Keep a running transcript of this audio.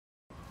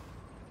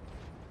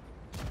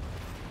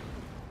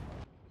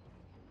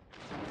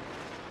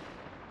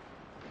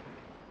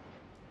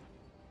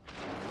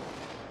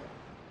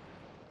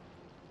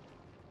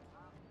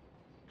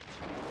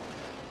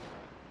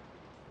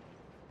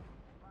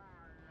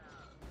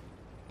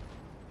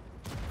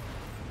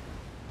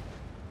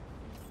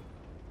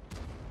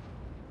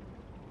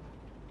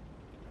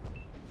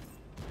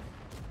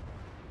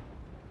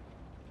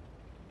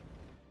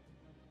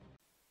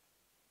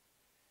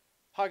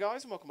Hi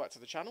guys and welcome back to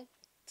the channel.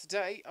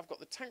 Today I've got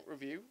the tank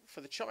review for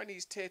the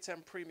Chinese Tier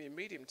 10 Premium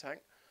Medium Tank,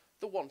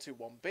 the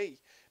 121B.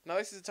 Now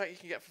this is a tank you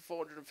can get for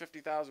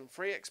 450,000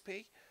 free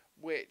XP,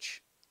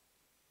 which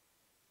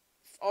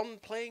on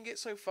playing it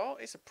so far,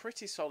 it's a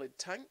pretty solid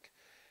tank.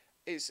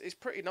 It's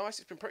pretty nice,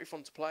 it's been pretty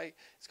fun to play.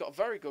 It's got a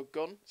very good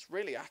gun, it's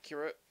really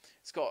accurate,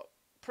 it's got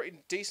pretty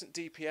decent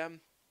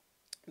DPM.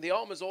 The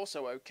armour's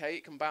also okay,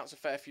 it can bounce a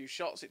fair few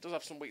shots. It does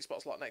have some weak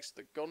spots like next to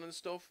the gun and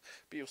stuff,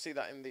 but you'll see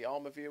that in the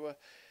armour viewer.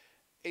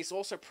 It's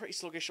also pretty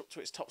sluggish up to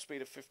its top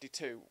speed of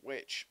 52,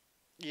 which,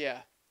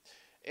 yeah,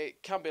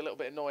 it can be a little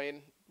bit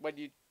annoying when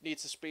you need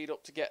to speed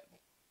up to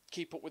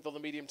keep up with other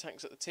medium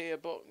tanks at the tier,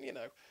 but, you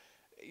know,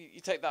 you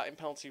take that in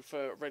penalty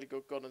for a really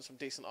good gun and some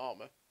decent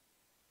armour.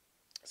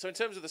 So in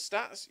terms of the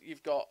stats,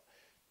 you've got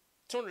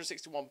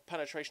 261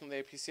 penetration on the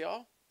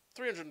APCR,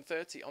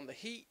 330 on the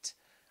heat,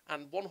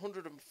 and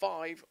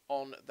 105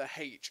 on the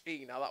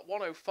HE. Now that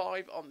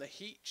 105 on the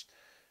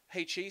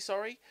HE,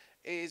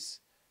 is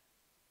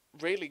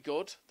really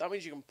good. That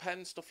means you can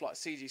pen stuff like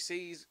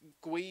CGCs,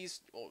 GUIs,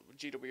 or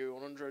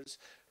GW100s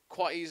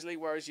quite easily,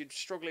 whereas you're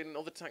struggling in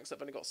other tanks that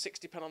have only got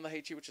 60 pen on the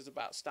HE, which is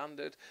about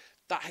standard.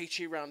 That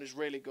HE round is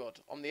really good.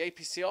 On the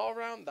APCR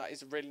round, that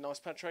is a really nice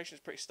penetration.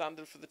 It's pretty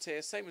standard for the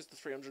tier, same as the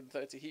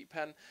 330 heat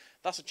pen.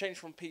 That's a change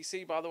from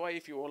PC, by the way,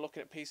 if you were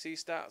looking at PC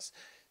stats.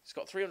 It's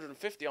got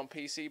 350 on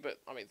PC, but,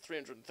 I mean,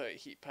 330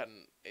 heat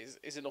pen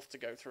is enough to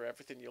go through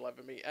everything you'll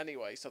ever meet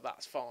anyway, so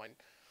that's fine.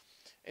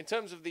 In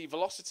terms of the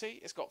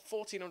velocity, it's got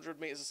 1400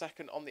 meters a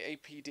second on the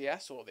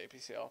APDS, or the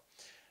APCR,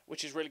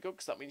 which is really good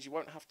because that means you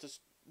won't have to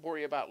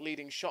worry about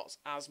leading shots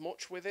as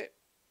much with it.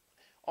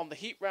 On the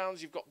heat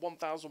rounds, you've got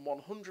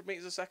 1100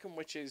 meters a second,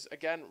 which is,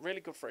 again,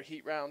 really good for a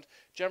heat round.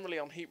 Generally,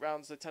 on heat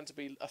rounds, they tend to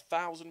be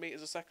 1000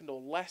 meters a second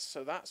or less,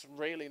 so that's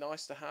really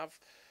nice to have.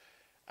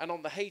 And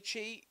on the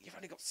HE, you've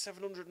only got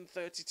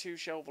 732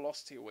 shell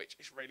velocity, which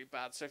is really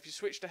bad. So if you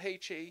switch to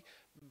HE,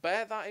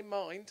 bear that in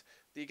mind,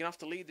 that you're going to have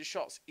to lead the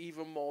shots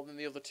even more than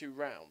the other two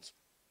rounds.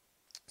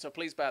 So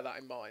please bear that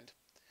in mind.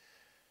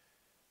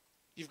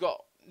 You've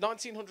got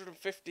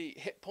 1950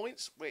 hit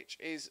points, which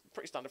is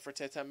pretty standard for a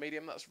tier 10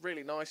 medium. That's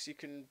really nice. You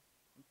can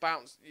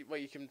bounce, well,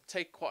 you can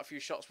take quite a few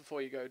shots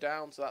before you go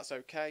down, so that's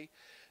okay.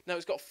 Now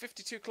it's got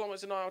 52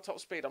 kilometers an hour top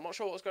speed. I'm not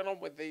sure what's going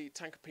on with the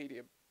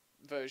Tankopedia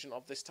version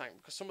of this tank,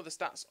 because some of the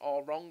stats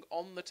are wrong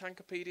on the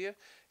Tankopedia.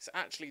 It's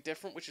actually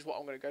different, which is what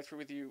I'm going to go through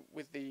with you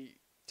with the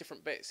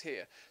different bits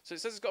here. So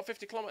it says it's got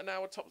 50 kilometers an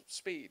hour top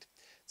speed.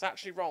 It's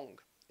actually wrong.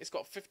 It's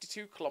got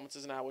 52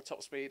 kilometers an hour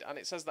top speed, and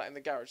it says that in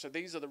the garage. So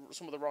these are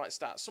some of the right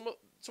stats. Some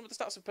of the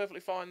stats are perfectly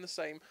fine, the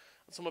same,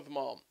 and some of them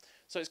aren't.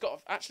 So it's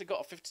actually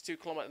got a 52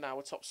 kilometer an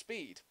hour top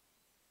speed,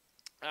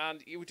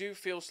 and you do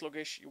feel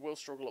sluggish. You will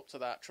struggle up to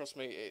that. Trust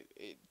me,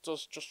 it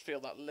does just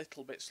feel that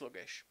little bit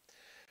sluggish.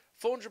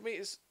 400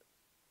 meters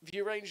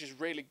view range is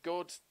really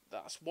good.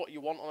 That's what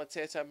you want on a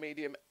tier 10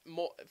 medium.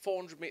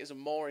 400 meters and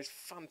more is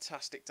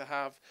fantastic to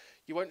have.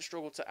 You won't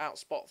struggle to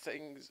outspot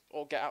things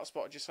or get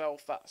outspotted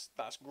yourself.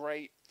 That's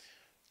great.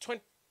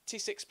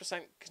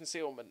 26%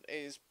 concealment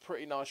is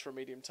pretty nice for a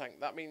medium tank.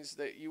 That means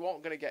that you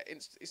aren't going to get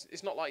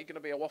it's not like you're going to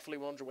be a waffly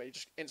 100 where you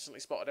just instantly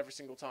spotted every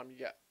single time you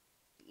get,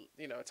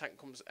 you know, a tank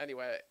comes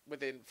anywhere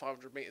within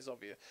 500 meters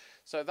of you.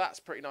 So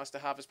that's pretty nice to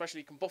have, especially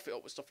you can buff it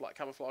up with stuff like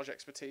camouflage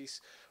expertise.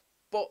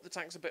 But the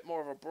tank's a bit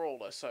more of a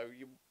brawler, so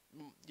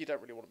you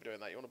don't really want to be doing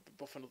that. You want to be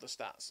buffing other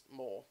stats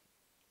more.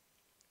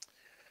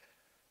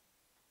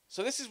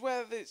 So this is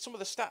where some of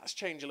the stats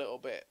change a little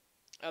bit.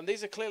 And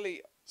these are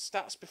clearly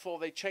stats before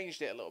they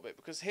changed it a little bit,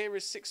 because here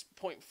is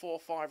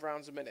 6.45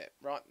 rounds a minute,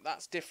 right?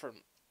 That's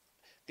different.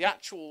 The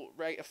actual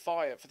rate of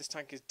fire for this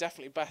tank is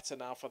definitely better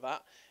now for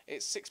that.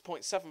 It's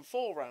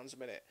 6.74 rounds a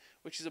minute,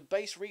 which is a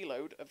base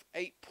reload of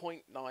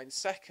 8.9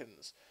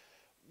 seconds.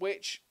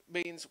 Which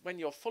means when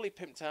you're fully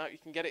pimped out, you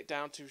can get it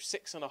down to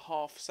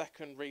 6.5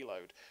 second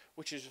reload,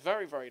 which is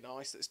very, very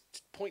nice. It's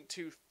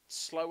 0.2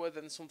 slower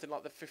than something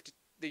like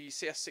the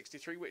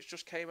CS63, which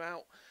just came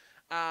out,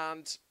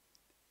 and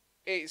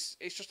it's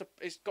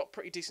got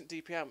pretty decent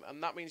DPM,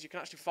 and that means you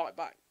can actually fight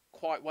back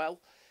quite well,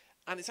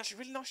 and it's actually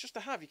really nice just to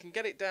have. You can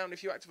get it down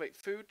if you activate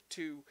food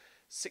to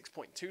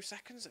 6.2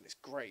 seconds, and it's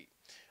great.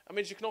 It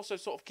means you can also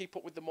sort of keep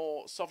up with the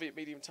more Soviet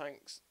medium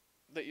tanks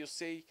that you'll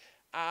see.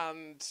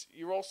 And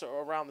you're also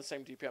around the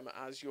same DPM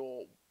as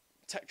your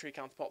tech tree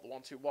counterpart, the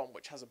 121,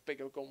 which has a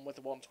bigger gun with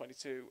the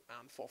 122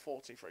 and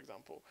 440, for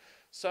example.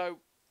 So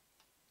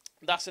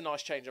that's a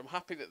nice change. I'm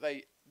happy that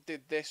they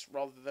did this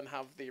rather than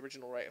have the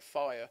original rate of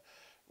fire,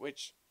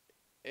 which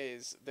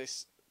is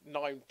this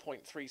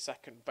 9.3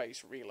 second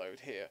base reload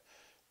here.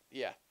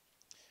 Yeah.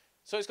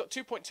 So it's got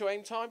 2.2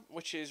 aim time,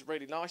 which is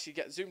really nice. You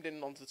get zoomed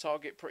in onto the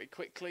target pretty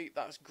quickly.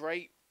 That's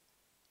great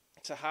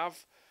to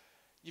have.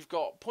 You've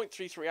got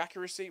 0.33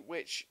 accuracy,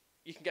 which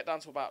you can get down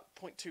to about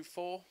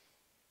 0.24.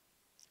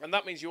 And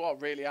that means you are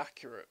really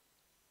accurate.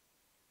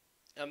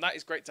 And that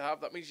is great to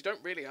have. That means you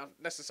don't really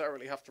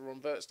necessarily have to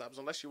run vert stabs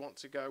unless you want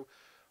to go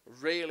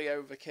really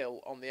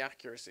overkill on the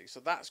accuracy. So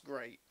that's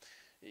great.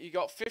 You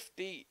got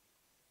 50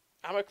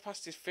 ammo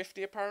capacity is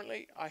 50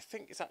 apparently. I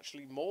think it's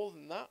actually more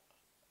than that.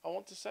 I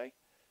want to say. It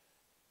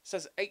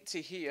says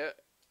 80 here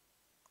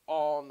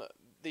on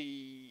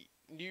the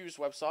news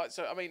website.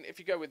 So, I mean, if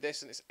you go with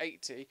this and it's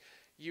 80,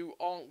 you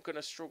aren't going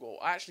to struggle.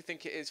 I actually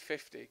think it is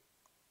 50.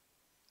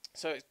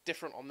 So it's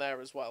different on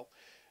there as well.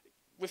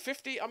 With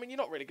 50, I mean, you're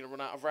not really going to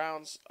run out of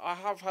rounds. I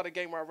have had a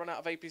game where I run out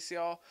of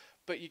APCR,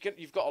 but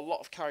you've got a lot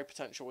of carry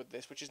potential with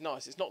this, which is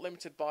nice. It's not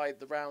limited by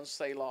the rounds,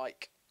 say,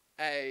 like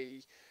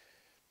a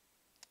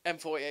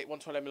M48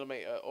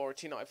 120mm or a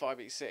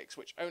T95 E6,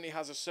 which only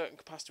has a certain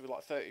capacity with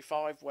like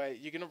 35, where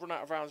you're going to run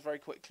out of rounds very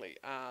quickly,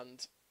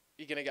 and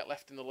you're going to get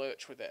left in the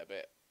lurch with it a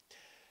bit.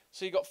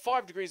 So you've got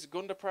 5 degrees of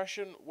gun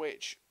depression,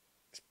 which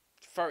is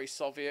very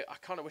Soviet. I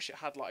kind of wish it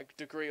had like a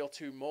degree or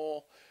two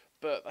more,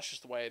 but that's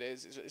just the way it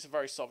is. It's a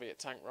very Soviet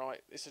tank,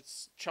 right? It's a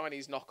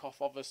Chinese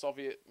knockoff of the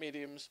Soviet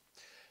mediums.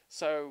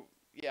 So,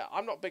 yeah,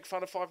 I'm not a big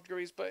fan of 5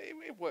 degrees, but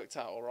it worked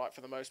out alright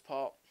for the most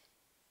part.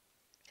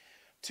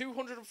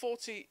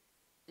 240mm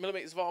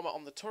of armour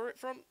on the turret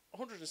front,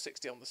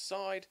 160 on the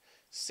side,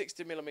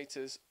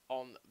 60mm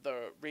on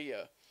the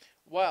rear.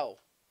 Well,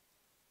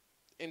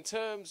 in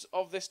terms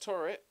of this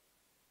turret,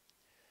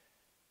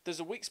 there's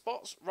a weak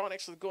spot right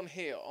next to the gun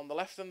here, on the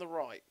left and the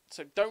right.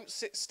 So don't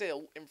sit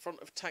still in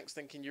front of tanks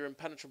thinking you're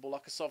impenetrable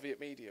like a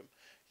Soviet medium.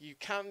 You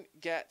can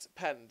get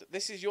penned.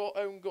 This is your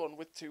own gun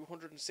with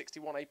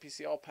 261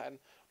 APCR pen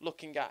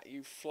looking at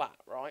you flat,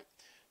 right?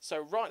 So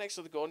right next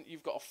to the gun,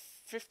 you've got a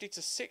 50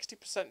 to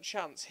 60%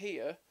 chance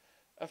here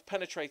of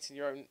penetrating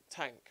your own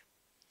tank.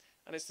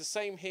 And it's the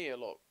same here,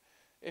 look.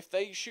 If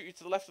they shoot you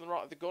to the left and the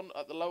right of the gun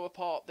at the lower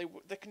part,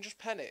 they can just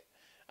pen it.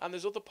 And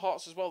there's other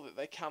parts as well that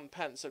they can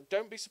pen. So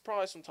don't be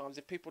surprised sometimes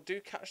if people do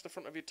catch the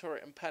front of your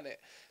turret and pen it.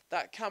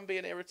 That can be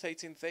an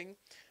irritating thing.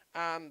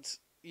 And,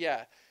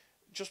 yeah,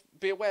 just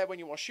be aware when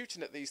you are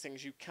shooting at these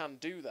things, you can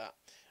do that.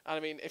 And,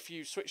 I mean, if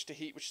you switch to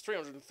heat, which is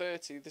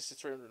 330, this is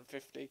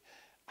 350.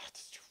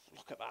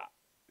 Look at that.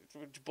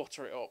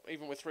 Butter it up.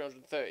 Even with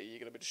 330, you're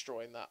going to be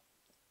destroying that.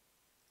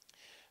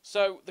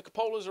 So the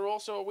cupolas are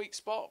also a weak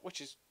spot,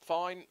 which is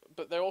fine,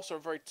 but they're also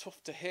very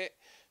tough to hit.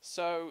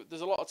 So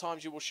there's a lot of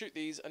times you will shoot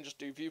these and just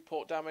do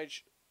viewport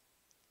damage.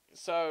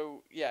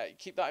 So yeah,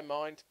 keep that in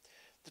mind.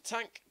 The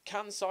tank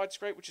can side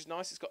scrape, which is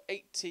nice. It's got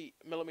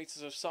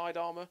 80mm of side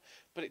armour,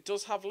 but it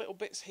does have little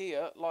bits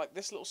here, like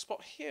this little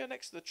spot here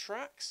next to the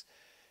tracks.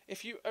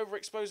 If you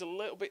overexpose a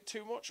little bit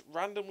too much,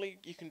 randomly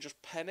you can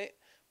just pen it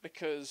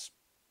because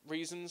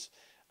reasons.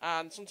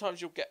 And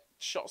sometimes you'll get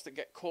shots that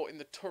get caught in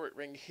the turret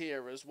ring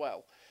here as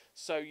well.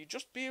 So you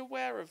just be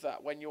aware of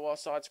that when you are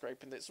side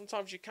scraping it.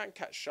 Sometimes you can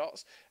catch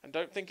shots, and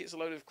don't think it's a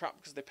load of crap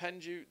because they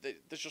penned you.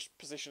 There's just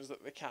positions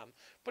that they can.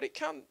 But it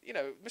can, you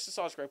know, Mr.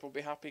 Side Scrape will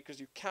be happy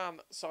because you can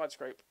side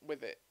scrape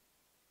with it.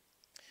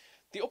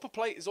 The upper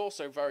plate is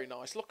also very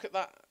nice. Look at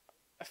that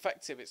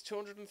effective. It's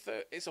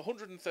 230. It's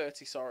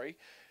 130. Sorry,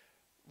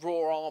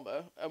 raw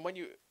armor, and when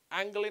you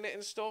angling it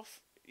and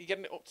stuff, you're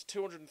getting it up to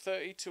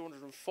 230,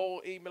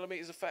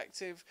 240mm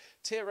effective.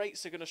 Tier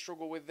 8s are going to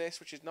struggle with this,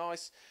 which is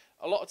nice.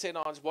 A lot of Tier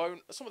 9s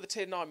won't. Some of the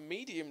Tier 9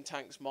 medium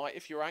tanks might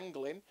if you're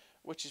angling,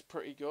 which is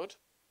pretty good.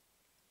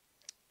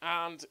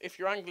 And if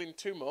you're angling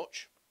too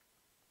much,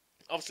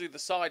 obviously the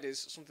side is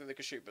something they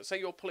can shoot. But say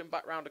you're pulling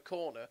back round a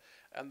corner,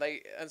 and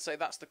say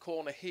that's the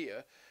corner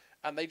here,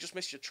 and they just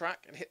miss your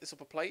track and hit this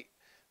upper plate,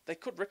 they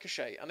could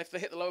ricochet, and if they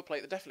hit the lower plate,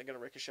 they're definitely going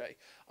to ricochet.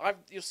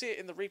 You'll see it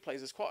in the replays.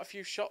 There's quite a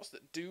few shots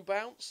that do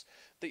bounce,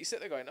 that you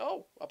sit there going,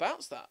 oh, I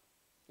bounced that.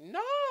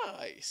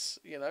 Nice!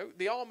 You know,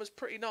 the armour's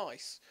pretty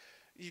nice.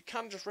 You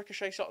can just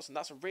ricochet shots, and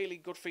that's a really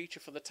good feature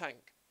for the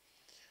tank.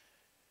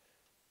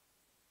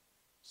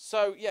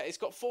 So, yeah, it's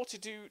got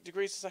 42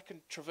 degrees a second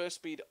traverse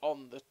speed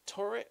on the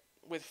turret,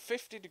 with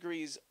 50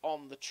 degrees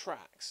on the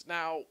tracks.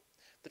 Now,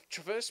 the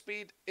traverse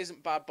speed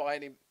isn't bad by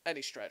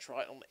any stretch,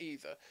 right, on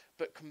either.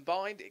 But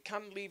combined, it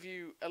can leave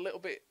you a little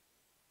bit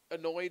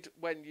annoyed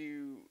when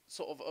you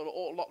sort of are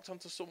all locked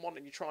onto someone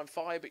and you try and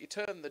fire, but you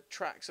turn the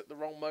tracks at the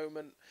wrong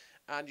moment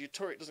and your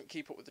turret doesn't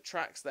keep up with the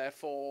tracks,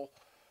 therefore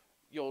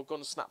your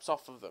gun snaps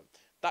off of them.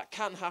 That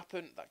can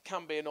happen, that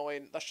can be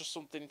annoying, that's just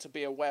something to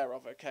be aware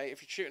of, okay?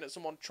 If you're shooting at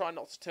someone, try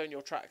not to turn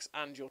your tracks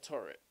and your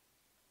turret.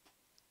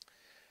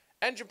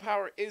 Engine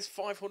power is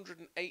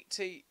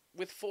 580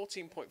 with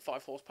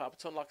 14.5 horsepower per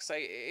tonne. Like I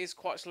say, it is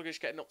quite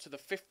sluggish getting up to the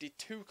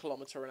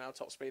 52km/h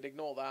top speed.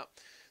 Ignore that.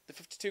 The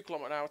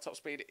 52km/h top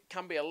speed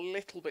can be a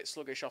little bit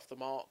sluggish off the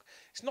mark.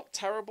 It's not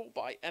terrible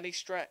by any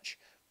stretch,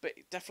 but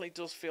it definitely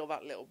does feel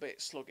that little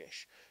bit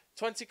sluggish.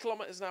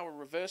 20km/h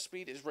reverse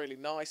speed is really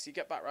nice. You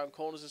get back around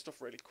corners and stuff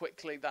really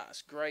quickly.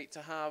 That's great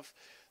to have.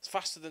 It's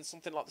faster than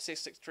something like the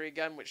CS63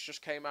 again, which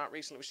just came out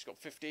recently, which has got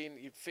 15.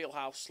 You feel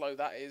how slow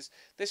that is.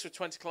 This with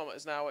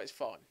 20km/h is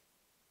fine.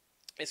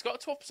 It's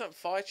got a 12%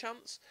 fire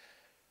chance,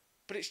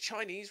 but it's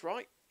Chinese,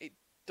 right? It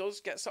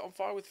does get set on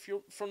fire with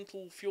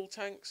frontal fuel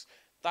tanks.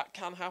 That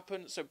can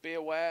happen, so be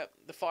aware.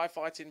 The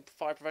firefighting,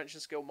 fire prevention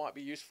skill might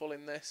be useful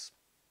in this.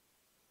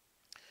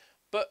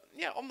 But,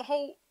 yeah, on the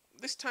whole,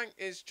 this tank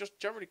is just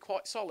generally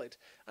quite solid,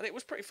 and it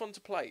was pretty fun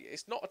to play.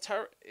 It's not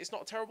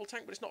a terrible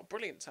tank, but it's not a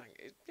brilliant tank.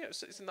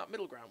 It's in that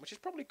middle ground, which is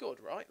probably good,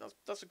 right?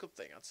 That's a good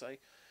thing, I'd say.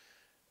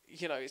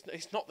 you know,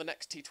 it's not the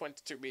next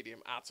T22 medium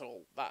at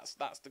all. That's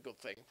the good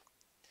thing.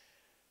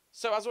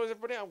 So as always,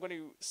 everybody, I'm going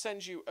to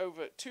send you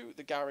over to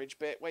the garage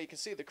bit where you can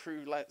see the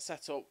crew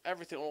set up,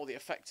 everything, all the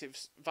effective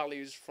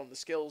values from the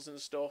skills and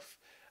stuff,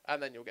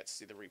 and then you'll get to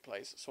see the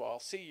replays. So I'll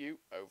see you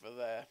over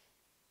there.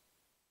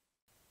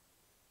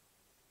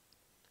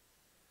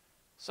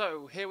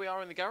 So here we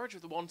are in the garage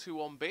with the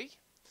 121B,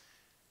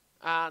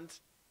 and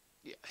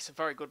yeah, it's a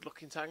very good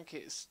looking tank.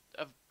 It's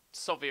a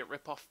Soviet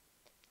rip-off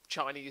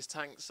Chinese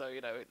tank, so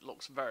you know it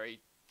looks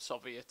very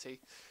Soviety,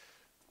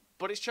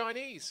 but it's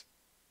Chinese.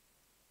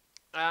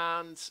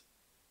 And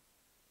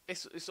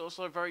it's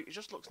also very, it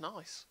just looks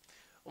nice.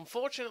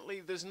 Unfortunately,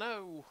 there's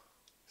no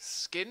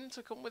skin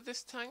to come with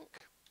this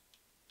tank,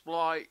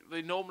 like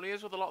there normally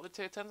is with a lot of the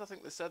tier 10s. I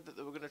think they said that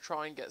they were going to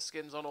try and get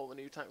skins on all the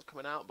new tanks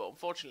coming out, but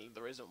unfortunately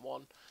there isn't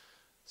one.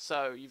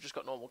 So you've just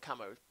got normal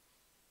camo.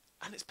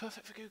 And it's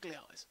perfect for googly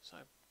eyes, so,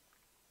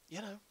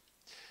 you know.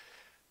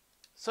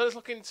 So let's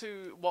look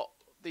into what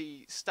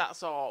the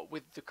stats are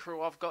with the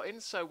crew I've got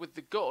in. So with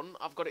the gun,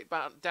 I've got it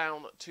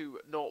down to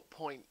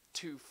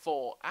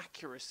 0.24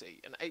 accuracy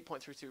and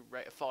 8.32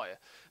 rate of fire.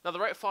 Now the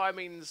rate of fire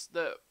means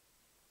that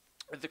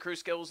with the crew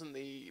skills and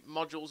the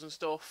modules and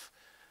stuff,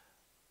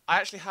 I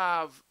actually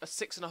have a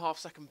 6.5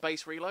 second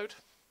base reload.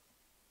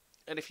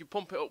 And if you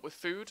pump it up with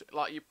food,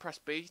 like you press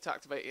B to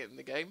activate it in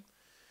the game,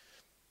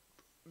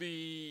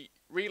 the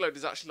reload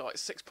is actually like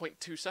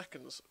 6.2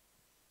 seconds,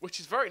 which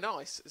is very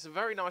nice. It's a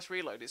very nice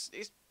reload. It's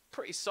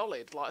pretty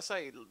solid. Like I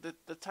say,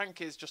 the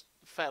tank is just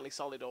fairly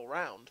solid all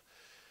round.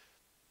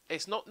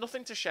 It's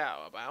nothing to shout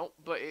about,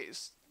 but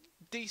it's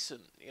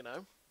decent, you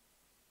know.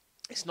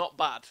 It's not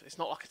bad. It's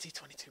not like a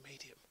T22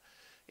 medium,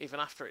 even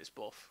after its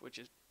buff, which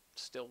is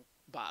still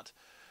bad.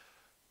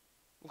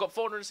 We've got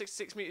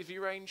 466 meters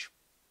view range,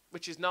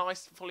 which is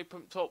nice, fully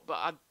pumped up, but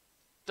I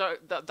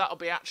don't. That'll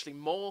be actually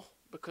more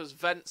because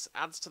vents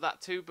adds to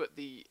that too. But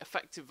the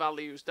effective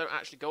values don't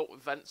actually go up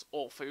with vents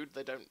or food.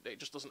 They don't. It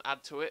just doesn't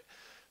add to it.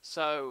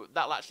 So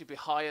that'll actually be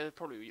higher.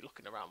 Probably be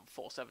looking around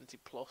 470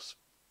 plus,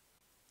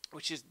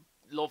 which is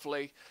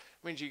lovely.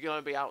 It means you're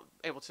going to be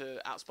able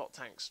to outspot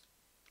tanks.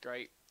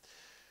 Great.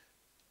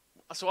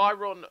 So I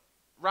run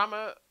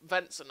rammer,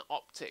 vents, and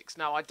optics.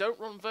 Now I don't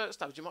run vert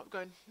stabs. You might be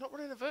going, not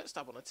running a vert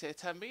stab on a tier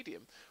 10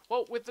 medium.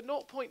 Well, with the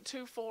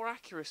 0.24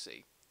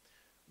 accuracy,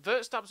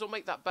 vert stabs will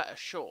make that better,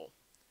 sure.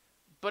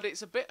 But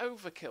it's a bit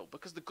overkill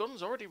because the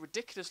gun's already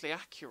ridiculously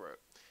accurate,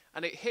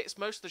 and it hits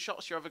most of the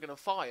shots you're ever going to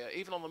fire,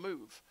 even on the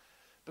move,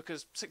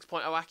 because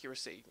 6.0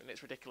 accuracy and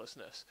its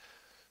ridiculousness.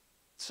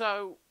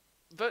 So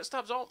vert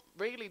stabs aren't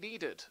really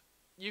needed.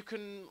 You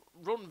can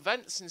run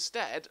vents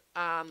instead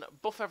and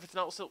buff everything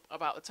else up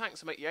about the tank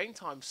to make your aim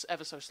times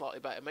ever so slightly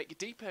better, make your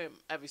deep aim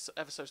ever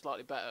so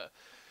slightly better,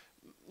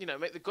 you know,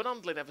 make the gun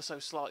handling ever so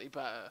slightly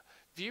better,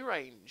 view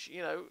range,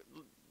 you know.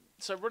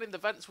 So running the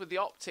vents with the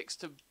optics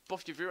to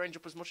buff your view range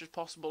up as much as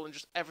possible and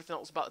just everything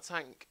else about the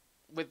tank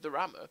with the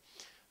rammer.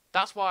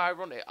 That's why I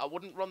run it. I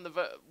wouldn't run the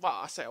vert... Well,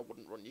 I say I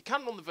wouldn't run. You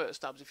can run the vert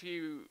stabs if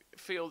you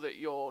feel that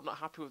you're not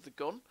happy with the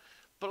gun.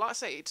 But like I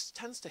say, it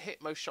tends to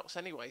hit most shots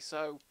anyway,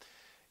 so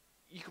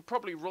you could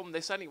probably run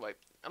this anyway.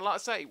 And like I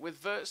say, with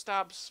vert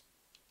stabs,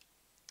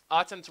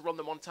 I tend to run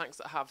them on tanks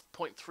that have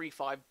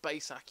 0.35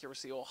 base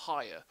accuracy or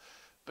higher,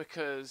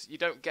 because you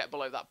don't get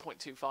below that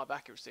 0.25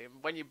 accuracy. And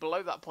when you're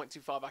below that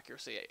 0.25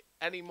 accuracy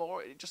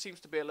anymore, it just seems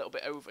to be a little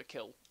bit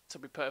overkill, to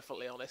be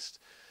perfectly honest.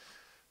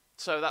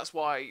 So that's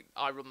why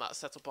I run that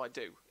setup I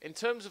do. In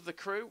terms of the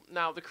crew,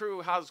 now the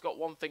crew has got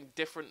one thing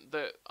different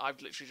that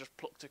I've literally just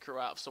plucked a crew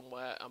out of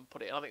somewhere and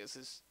put it in. I think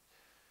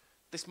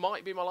this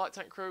might be my light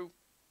tank crew.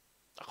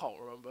 I can't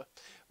remember.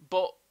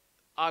 But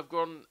I've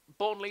gone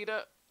Born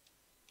Leader,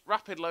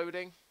 Rapid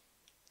Loading,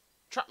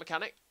 Trap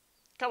Mechanic,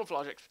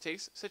 Camouflage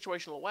Expertise,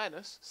 Situational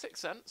Awareness,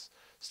 Sixth Sense,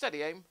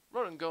 Steady Aim,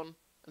 Run and Gun,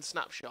 and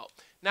Snapshot.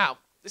 Now,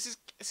 this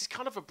is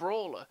kind of a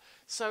brawler,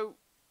 so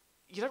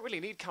you don't really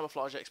need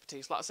Camouflage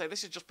Expertise. Like I say,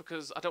 this is just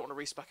because I don't want to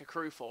respec a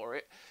crew for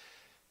it.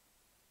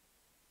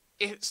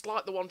 It's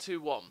like the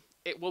 121.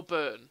 It will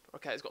burn.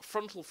 Okay, it's got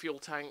frontal fuel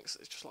tanks.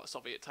 It's just like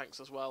Soviet tanks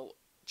as well.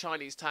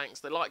 Chinese tanks,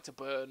 they like to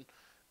burn.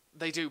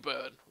 They do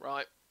burn,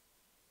 right?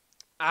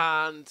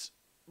 And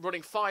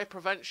running fire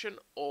prevention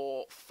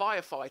or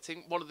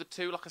firefighting, one of the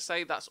two, like I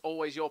say, that's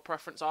always your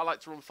preference. I like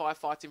to run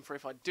firefighting for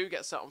if I do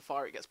get set on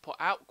fire, it gets put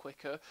out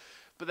quicker.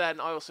 But then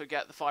I also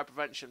get the fire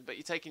prevention. But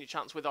you're taking your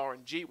chance with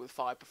RNG with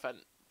fire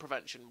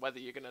prevention, whether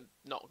you're going to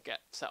not get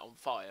set on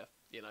fire,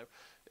 you know.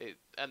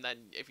 And then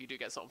if you do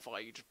get set on fire,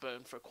 you just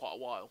burn for quite a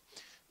while.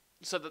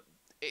 So that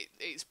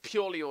it's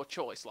purely your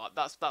choice. Like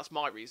that's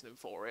my reasoning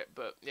for it.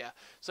 But yeah,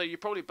 so you're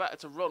probably better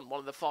to run one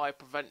of the fire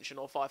prevention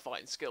or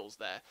firefighting skills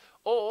there.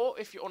 Or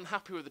if you're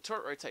unhappy with the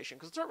turret rotation,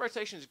 because the turret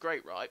rotation is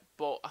great, right?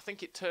 But I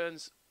think it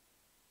turns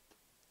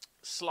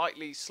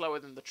slightly slower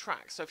than the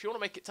track. So if you want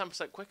to make it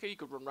 10% quicker, you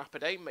could run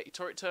Rapid Aim, make your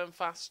turret turn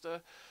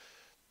faster,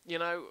 you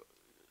know.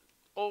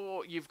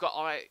 Or you've got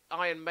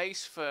Iron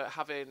Mace for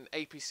having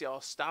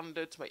APCR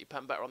standard to make your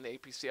pen better on the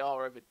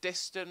APCR over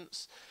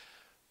distance.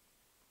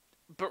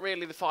 But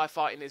really, the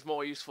firefighting is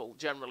more useful,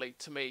 generally,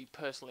 to me,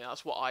 personally.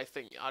 That's what I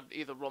think. I'd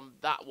either run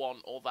that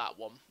one or that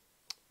one,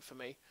 for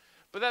me.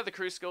 But they're the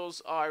crew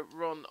skills I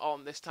run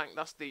on this tank.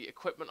 That's the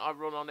equipment I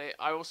run on it.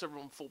 I also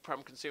run full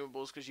prem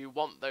consumables, because you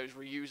want those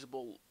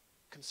reusable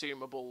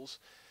consumables.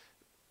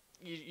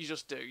 You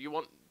just do. You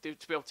want to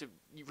be able to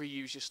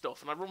reuse your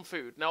stuff. And I run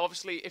food. Now,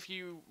 obviously, if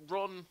you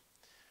run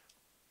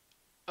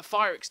a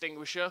fire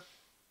extinguisher,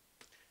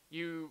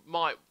 you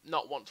might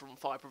not want to run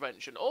fire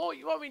prevention. Or,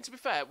 I mean, to be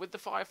fair, with the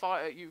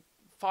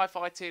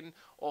firefighting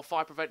or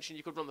fire prevention,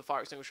 you could run the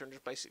fire extinguisher and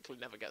just basically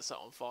never get set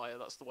on fire.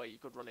 That's the way you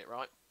could run it,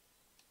 right?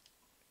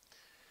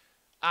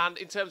 And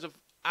in terms of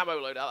ammo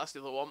loadout, that's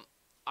the other one.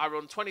 I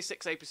run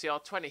 26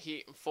 APCR, 20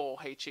 heat, and 4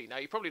 HE. Now,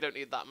 you probably don't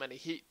need that many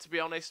heat, to be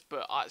honest,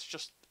 but it's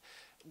just,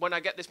 when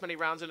I get this many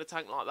rounds in a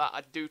tank like that,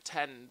 I do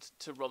tend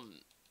to run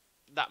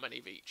that many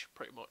of each,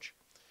 pretty much.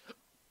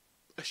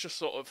 It's just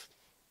sort of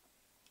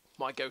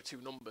my go-to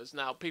numbers.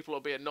 Now, people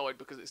will be annoyed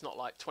because it's not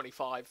like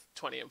 25,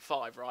 20, and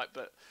 5, right?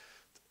 But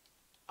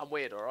I'm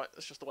weird, alright?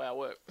 That's just the way I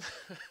work.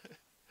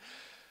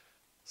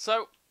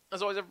 So,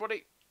 as always,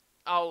 everybody,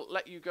 I'll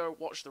let you go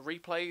watch the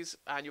replays,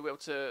 and you'll be able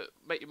to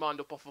make your mind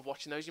up off of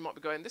watching those. You might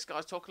be going, this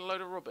guy's talking a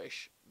load of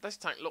rubbish. This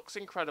tank looks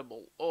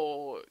incredible.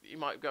 Or you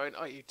might be going,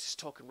 oh, you're just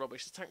talking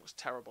rubbish. The tank was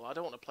terrible. I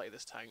don't want to play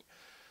this tank.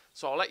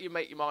 So I'll let you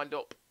make your mind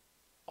up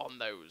on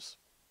those.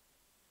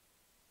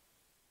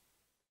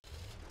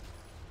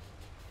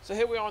 So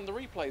here we are in the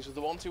replays with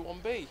the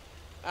 121B.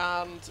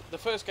 And the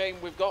first game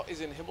we've got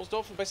is in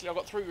Himmelsdorf. And basically I've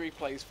got 3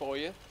 replays for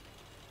you.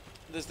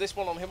 There's this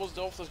one on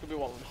Himmelsdorf. There's going to be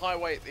one on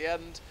Highway at the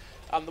end.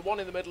 And the one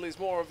in the middle is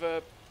more of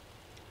a,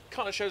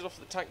 kind of shows off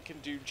what the tank can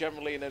do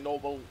generally in a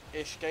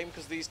normal-ish game,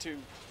 because these two,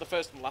 the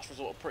first and the last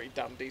result, are pretty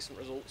damn decent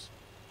results.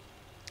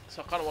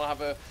 So I kind of want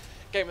to have a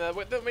game there.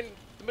 I mean,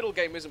 the middle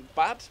game isn't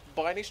bad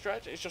by any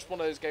stretch. It's just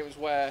one of those games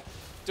where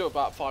do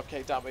about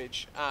 5k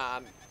damage,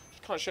 and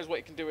it kind of shows what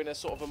you can do in a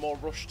sort of a more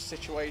rushed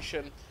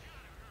situation.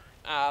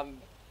 And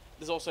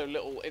there's also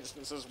little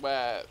instances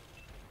where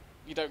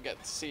you don't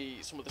get to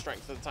see some of the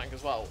strength of the tank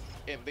as well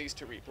in these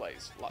 2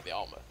 replays, like the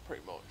armour,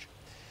 pretty much.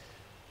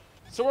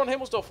 So we're on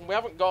Himmelsdorf, and we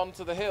haven't gone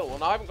to the hill,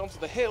 and I haven't gone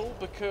to the hill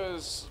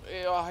because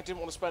I didn't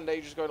want to spend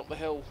ages going up the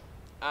hill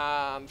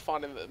and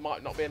finding that there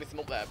might not be anything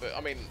up there, but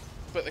I mean,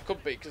 but there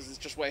could be, because it's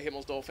just where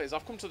Himmelsdorf is.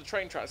 I've come to the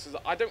train tracks,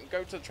 because I don't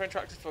go to the train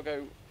tracks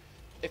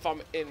if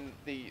I'm in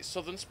the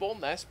southern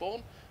spawn, their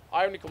spawn.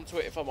 I only come to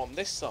it if I'm on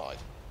this side,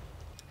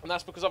 and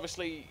that's because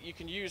obviously you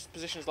can use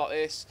positions like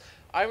this.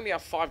 I only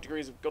have 5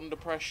 degrees of gun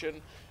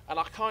depression, and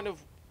I kind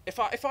of, if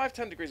I have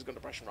 10 degrees of gun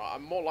depression, right,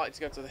 I'm more likely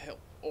to go to the hill,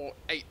 or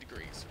 8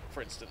 degrees,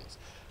 for instance,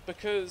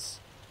 because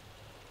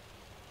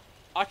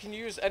I can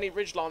use any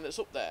ridgeline that's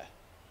up there.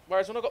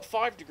 Whereas when I've got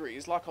 5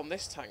 degrees, like on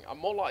this tank, I'm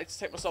more likely to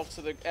take myself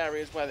to the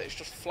areas where it's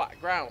just flat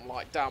ground,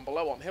 like down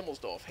below on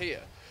Himmelsdorf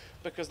here,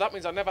 because that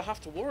means I never have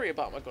to worry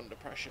about my gun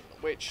depression,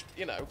 which,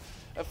 you know,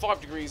 at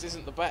 5 degrees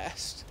isn't the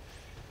best.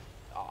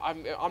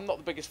 I'm not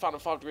the biggest fan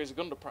of 5 degrees of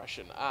gun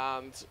depression,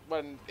 and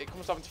when it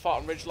comes to having to fight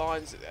on ridge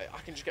lines, I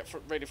can just get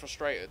really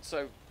frustrated.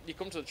 So you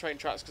come to the train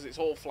tracks because it's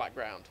all flat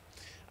ground,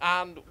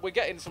 and we're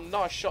getting some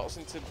nice shots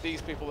into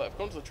these people that have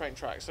gone to the train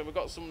tracks. So we've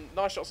got some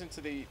nice shots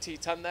into the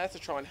T10 there to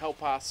try and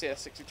help our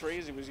CS63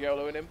 as he was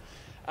YOLOing him,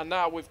 and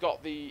now we've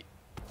got the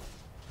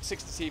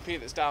 60 TP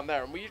that's down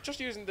there, and we're just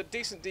using the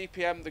decent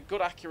DPM, the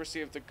good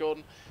accuracy of the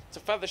gun to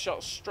feather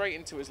shots straight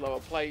into his lower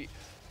plate.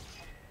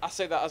 I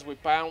say that as we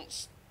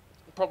bounce.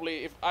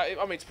 Probably,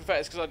 I mean, to be fair,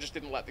 it's because I just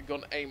didn't let the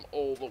gun aim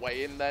all the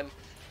way in then.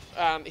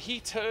 And he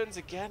turns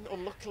again,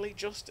 unluckily,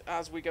 just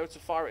as we go to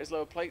fire at his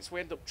lower plate, so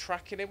we end up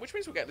tracking him, which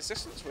means we get an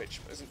assistance, which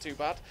isn't too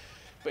bad.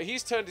 But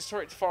he's turned his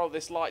turret to follow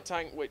this light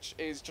tank, which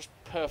is just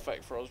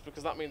perfect for us,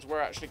 because that means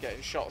we're actually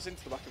getting shots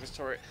into the back of his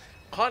turret.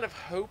 Kind of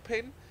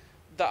hoping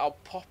that I'll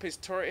pop his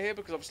turret here,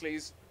 because obviously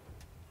his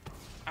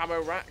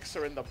ammo racks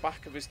are in the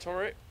back of his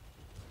turret.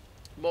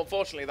 But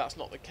unfortunately, that's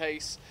not the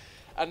case.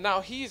 And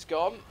now he's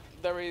gone.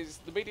 There is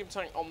the medium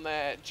tank on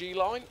their G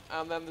line,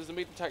 and then there's the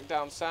medium tank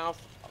down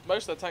south.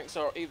 Most of the tanks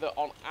are either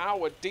on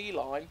our D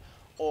line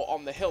or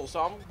on the hill, so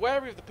I'm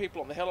wary of the people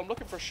on the hill. I'm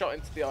looking for a shot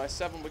into the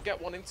I7. We get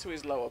one into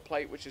his lower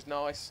plate, which is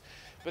nice,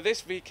 but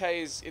this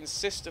VK is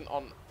insistent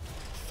on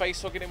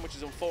face hugging him, which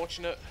is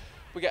unfortunate.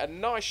 We get a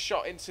nice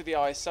shot into the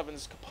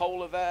I7's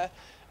cupola there,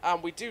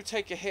 and we do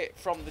take a hit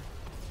from the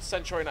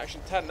Centurion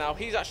Action 10. Now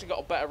he's actually got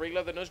a better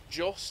reload than us,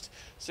 just,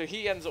 so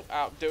he ends up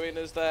outdoing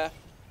us there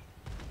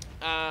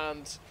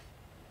and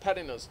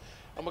penning us,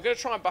 and we're going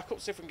to try and back up,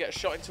 see if we can get a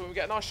shot into him. We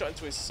get a nice shot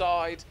into his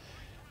side,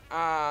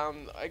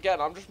 and again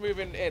I'm just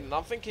moving in, and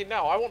I'm thinking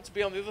now I want to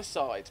be on the other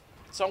side,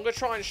 so I'm going to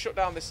try and shut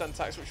down this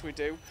Syntax, which we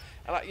do,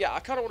 and yeah, I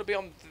kind of want to be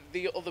on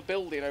the other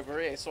building over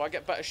here, so I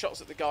get better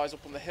shots at the guys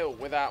up on the hill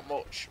without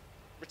much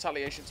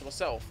retaliation to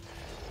myself.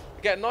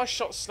 We get a nice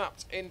shot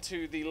snapped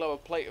into the lower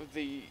plate of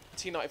the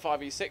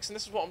T95E6, and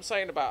this is what I'm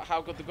saying about how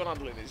good the gun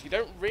handling is. You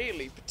don't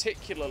really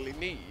particularly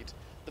need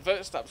the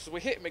vert stabs, so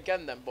we hit him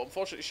again then, but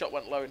unfortunately the shot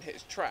went low and hit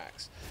his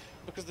tracks,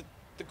 because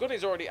the gun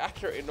is already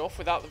accurate enough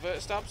without the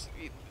vert stabs.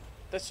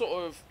 They're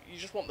sort of, you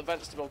just want the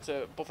vents to be able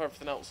to buff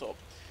everything else up.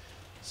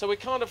 So we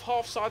kind of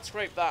half side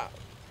scraped that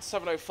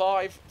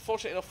 705.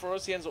 Fortunate enough for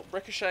us, he ends up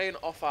ricocheting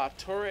off our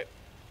turret,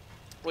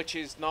 which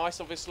is nice,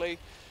 obviously.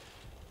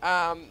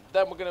 And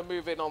then we're going to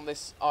move in on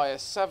this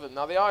IS-7.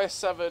 Now, the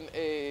IS-7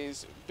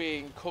 is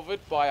being covered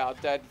by our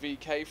dead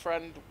VK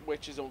friend,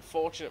 which is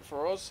unfortunate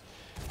for us.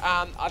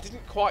 And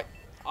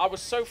I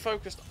was so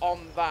focused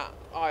on that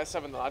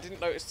IS-7 that I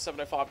didn't notice the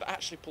 705 that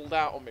actually pulled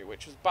out on me,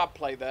 which was bad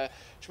play there,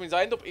 which means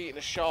I end up eating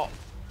a shot.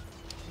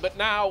 But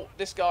now,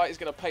 this guy is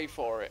going to pay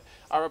for it.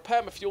 I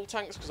repair my fuel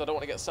tanks because I don't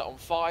want to get set on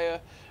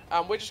fire.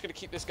 And we're just going to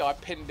keep this guy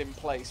pinned in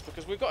place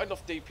because we've got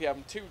enough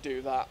DPM to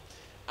do that.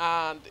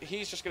 And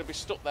he's just going to be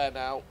stuck there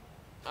now,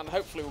 and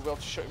hopefully we'll be able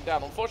to shut him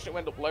down. Unfortunately, we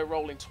end up low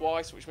rolling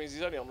twice, which means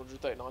he's only on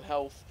 139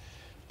 health.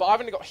 But I've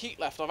only got heat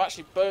left. I've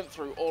actually burnt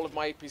through all of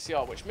my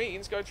APCR, which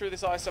means going through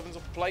this IS-7's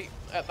upper plate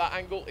at that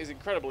angle is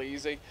incredibly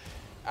easy.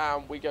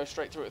 And we go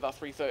straight through it with our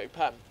 330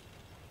 pen.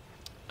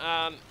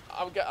 And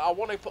I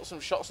want to put some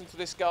shots into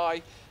this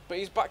guy, but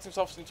he's backed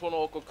himself into an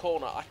awkward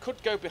corner. I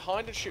could go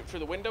behind and shoot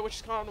through the window, which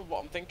is kind of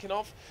what I'm thinking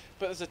of,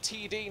 but there's a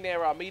TD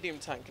near our medium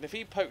tank, and if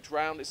he poked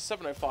round, it's a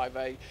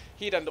 705A,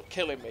 he'd end up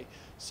killing me.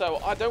 So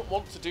I don't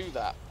want to do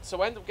that.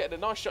 So I end up getting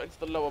a nice shot into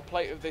the lower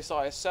plate of this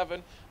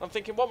IS-7. I'm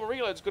thinking, well, my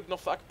reload's good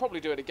enough that I could probably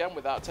do it again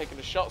without taking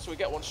a shot, so we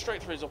get one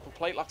straight through his upper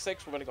plate, like I say,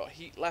 because we've only got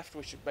heat left,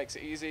 which makes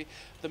it easy.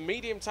 The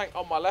medium tank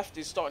on my left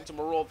is starting to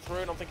maraud through,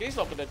 and I'm thinking he's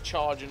not going to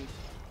charge and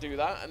do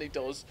that, and he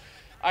does.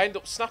 I end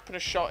up snapping a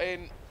shot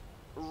in,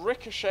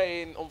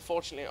 ricocheting,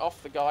 unfortunately,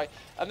 off the guy.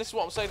 And this is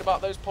what I'm saying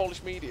about those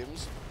Polish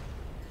mediums,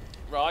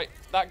 right?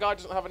 That guy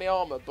doesn't have any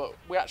armour, but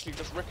we actually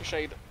just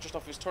ricocheted just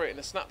off his turret in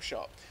a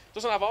snapshot.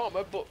 Doesn't have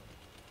armour, but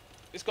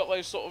it's got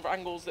those sort of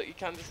angles that you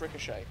can just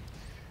ricochet.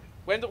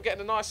 We end up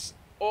getting a nice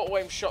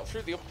auto-aim shot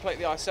through the upper plate of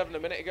the I-7 a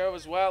minute ago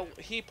as well.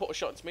 He put a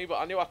shot into me, but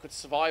I knew I could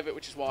survive it,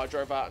 which is why I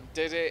drove out and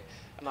did it.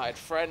 And I had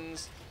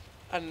friends.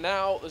 And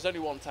now there's only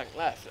one tank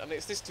left, and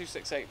it's this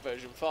 268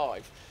 version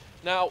 5.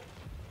 Now,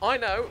 I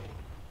know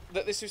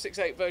that this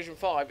 268 version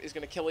 5 is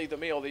going to kill either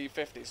me or the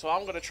E50, so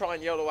I'm going to try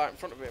and YOLO out in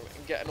front of him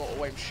and get an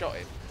auto-aim shot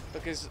in,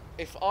 because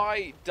if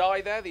I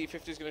die there, the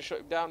E50 is going to shut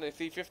him down, and if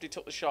the E50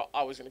 took the shot,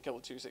 I was going to kill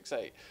the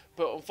 268.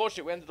 But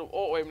unfortunately, we ended up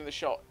auto-aiming the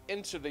shot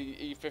into the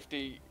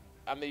E50,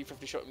 and the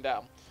E50 shut him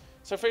down.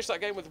 So I finished that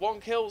game with 1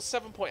 kill,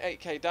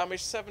 7.8k damage,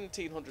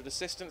 1700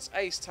 assistance,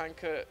 ace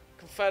tanker,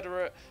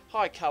 Confederate,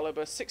 high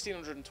caliber,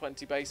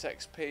 1620 base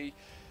XP.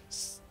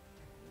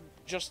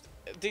 Just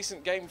a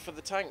decent game for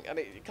the tank, and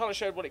it kind of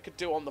showed what it could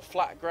do on the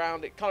flat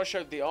ground. It kind of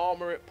showed the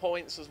armour at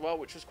points as well,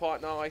 which was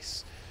quite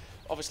nice.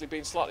 Obviously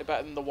being slightly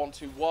better than the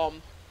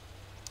 121.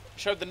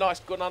 Showed the nice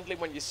gun handling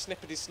when you're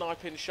snippety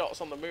sniping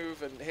shots on the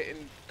move and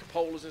hitting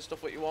cupolas and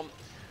stuff what you want.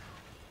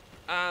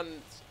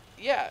 And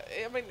yeah,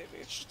 I mean,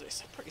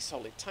 it's a pretty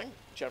solid tank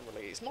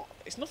generally.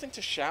 It's nothing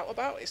to shout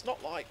about. It's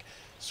not like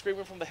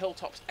screaming from the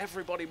hilltops,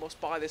 everybody must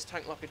buy this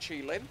tank like a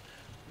Chi-Lin,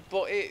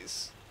 but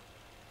it's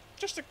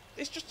just a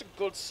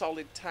good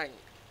solid tank.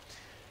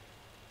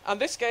 And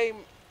this game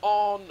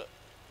on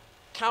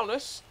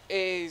Kaunas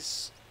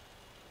is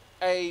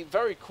a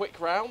very quick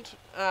round,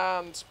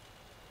 and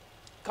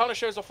kind of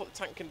shows off what the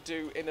tank can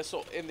do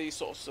in these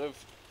sorts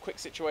of quick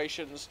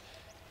situations,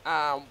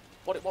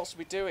 what it wants to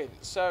be doing.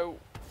 So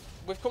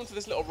we've come to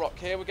this little rock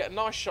here. We get a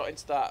nice shot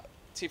into that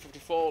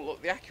T-54.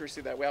 Look, the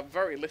accuracy there, we have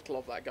very little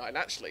of that guy, and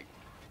actually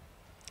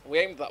we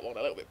aimed that one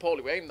a little bit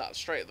poorly. We aimed that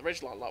straight at the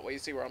ridgeline, like where you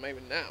see where I'm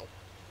aiming now.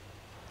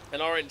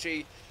 And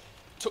RNG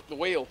took the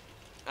wheel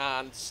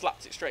and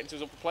slapped it straight into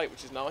his upper plate,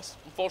 which is nice.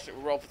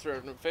 Unfortunately, we rolled for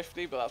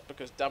 350, but that's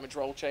because damage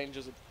roll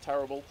changes are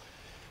terrible.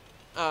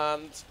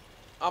 And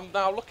I'm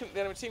now looking at the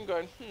enemy team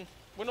going,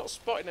 we're not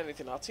spotting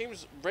anything. Our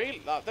team's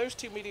really, like, those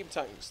two medium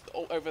tanks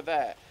over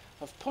there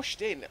have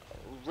pushed in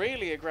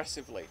really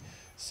aggressively.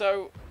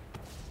 So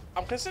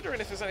I'm considering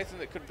if there's anything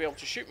that could be able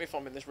to shoot me if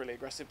I'm in this really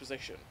aggressive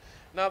position.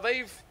 Now,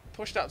 they've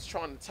pushed out to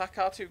try and attack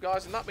our two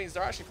guys, and that means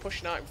they're actually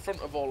pushing out in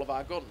front of all of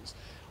our guns.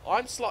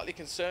 I'm slightly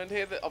concerned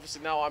here that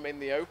obviously now I'm in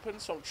the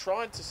open, so I'm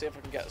trying to see if I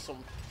can get some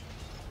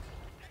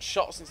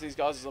shots into these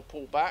guys as I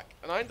pull back.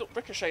 And I end up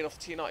ricocheting off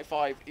the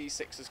T95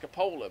 E6's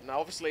cupola. Now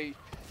obviously,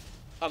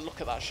 and look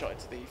at that shot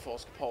into the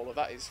E4's cupola,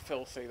 that is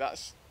filthy.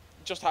 That's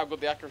just how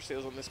good the accuracy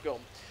is on this gun.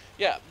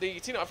 Yeah, the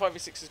T95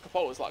 E6's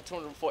cupola is like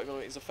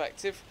 240mm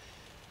effective,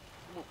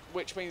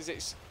 which means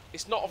it's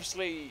not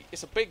obviously,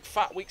 it's a big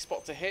fat weak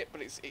spot to hit,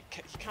 but you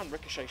can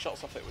ricochet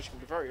shots off it, which can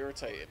be very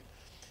irritating.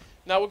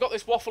 Now we've got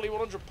this Waffle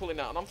E100 pulling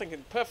out, and I'm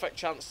thinking perfect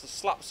chance to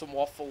slap some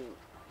Waffle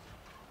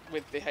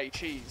with the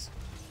HEs.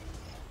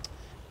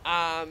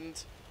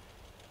 And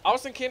I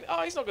was thinking,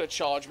 oh, he's not going to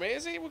charge me,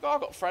 is he? I've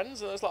got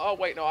friends. And I was like, oh,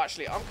 wait, no,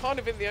 actually, I'm kind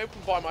of in the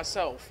open by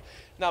myself.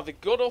 Now, the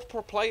good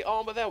upper plate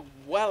armour there,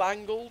 well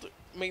angled,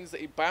 means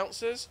that he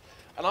bounces.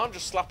 And I'm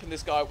just slapping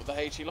this guy with the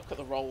HE. Look at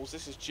the rolls.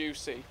 This is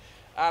juicy.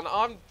 And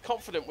I'm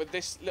confident with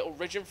this little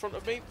ridge in front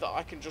of me that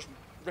I can just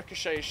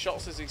ricochet his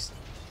shots as he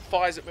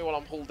fires at me while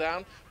I'm pulled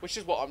down, which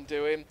is what I'm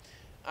doing.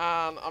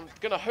 And I'm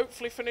going to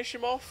hopefully finish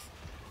him off,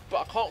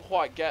 but I can't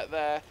quite get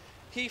there.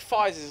 He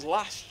fires his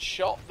last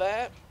shot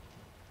there,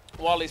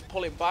 while he's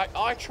pulling back.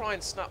 I try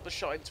and snap the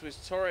shot into his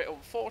turret.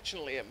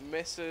 Unfortunately, it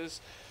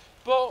misses.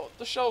 But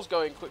the shell's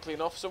going quickly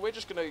enough, so we're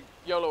just going to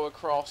YOLO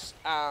across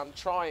and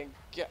try and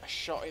get a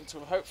shot into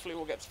him. Hopefully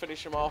we'll get to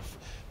finish him off.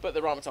 But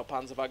the Rheinmetall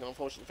Panzerwagen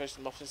unfortunately finished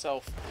him off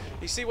himself.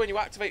 You see when you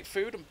activate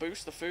food and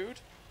boost the food,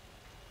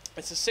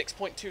 it's a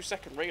 6.2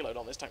 second reload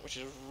on this tank, which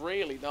is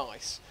really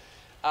nice.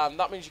 And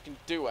that means you can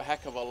do a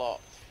heck of a lot.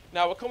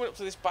 Now we're coming up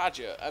to this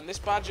Badger, and this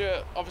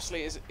Badger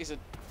obviously is a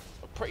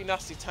pretty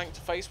nasty tank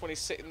to face when he's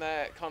sitting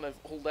there kind of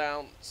hull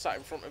down, sat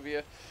in front of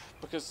you,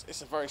 because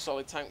it's a very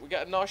solid tank. We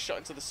get a nice shot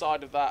into the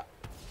side of that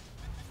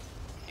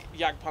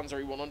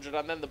Jagdpanzer E100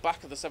 and then the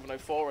back of the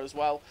 704 as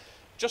well.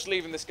 Just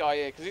leaving this guy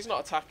here because he's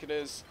not attacking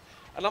us.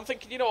 And I'm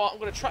thinking, you know what, I'm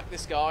going to track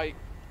this guy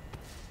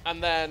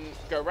and then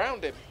go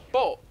around him.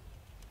 But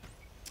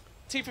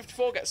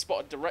T-54 gets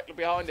spotted directly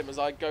behind him as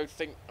I go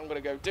think I'm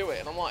going to go do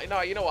it. And I'm like,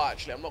 no, you know what,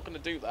 actually, I'm not going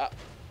to do that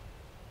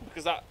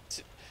because that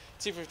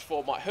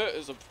T-54 might hurt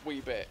us a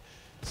wee bit.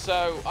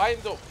 So I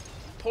end up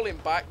pulling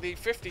back. The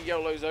 50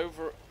 YOLOs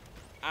over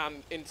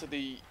and into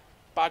the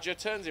Badger,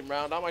 turns him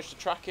round. I managed to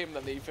track him,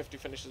 then the E50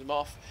 finishes him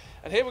off.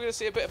 And here we're going to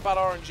see a bit of bad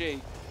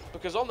RNG,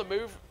 because on the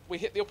move, we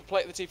hit the upper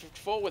plate of the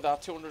T-54 with our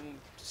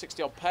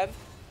 260 odd pen.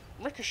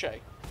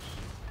 Ricochet.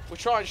 We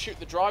try and shoot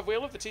the drive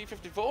wheel of the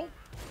T-54,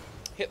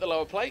 hit the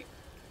lower plate,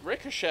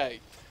 ricochet.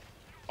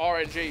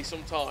 RNG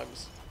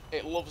sometimes.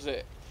 It loves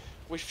it.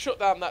 We've shut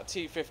down that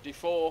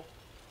T-54,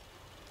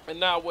 and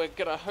now we're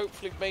going to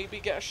hopefully maybe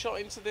get a shot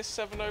into this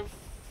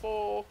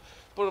 704.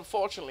 But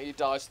unfortunately, he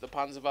dies to the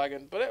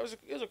Panzerwagen. But it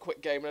was a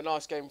quick game and a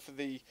nice game for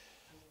the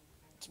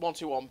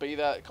 121B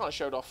there. It kind of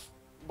showed off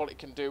what it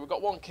can do. We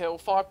got 1 kill,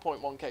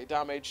 5.1k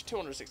damage,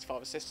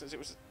 265 assistance. It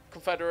was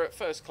Confederate,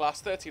 first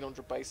class,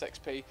 1300 base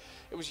XP.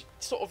 It was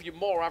sort of your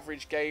more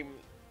average game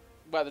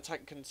where the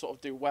tank can sort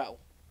of do well.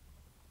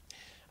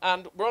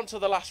 And we're on to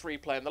the last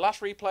replay. And the last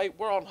replay,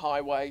 we're on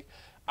highway.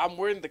 And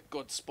we're in the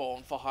good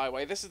spawn for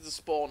highway. This is the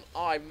spawn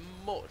I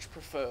much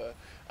prefer.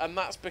 And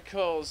that's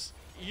because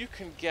you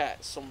can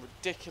get some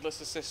ridiculous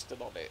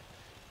assistant on it.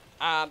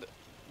 And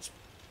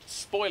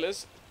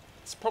spoilers,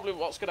 it's probably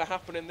what's going to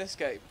happen in this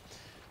game.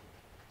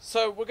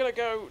 So we're going to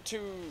go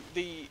to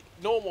the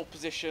normal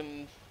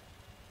position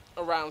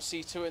around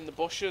C2 in the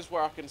bushes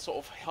where I can sort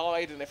of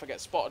hide, and if I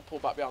get spotted, pull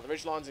back behind the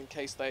ridgelines in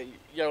case they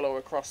YOLO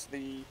across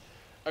the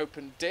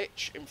open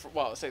ditch.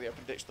 Well, I say the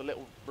open ditch, the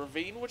little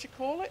ravine, would you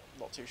call it?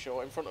 Not too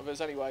sure, in front of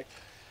us anyway.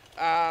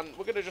 And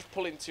we're going to just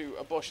pull into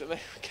a bush, and they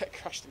get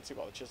crashed into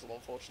by the chisel,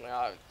 unfortunately.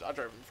 I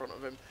drove in front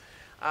of him.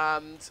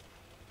 And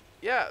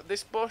yeah,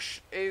 this bush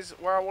is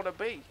where I want to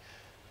be.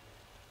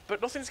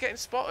 But nothing's getting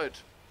spotted.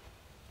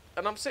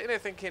 And I'm sitting here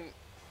thinking,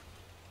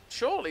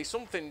 surely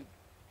something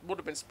would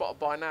have been spotted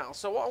by now.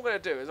 So what I'm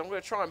going to do is I'm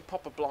going to try and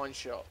pop a blind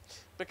shot.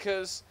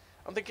 Because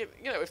I'm thinking,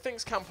 you know, if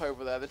things camp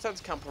over there, they tend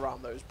to camp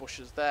around those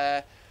bushes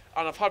there.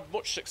 And I've had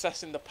much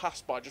success in the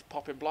past by just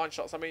popping blind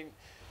shots. I mean,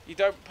 you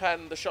don't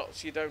pen the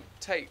shots you don't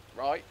take,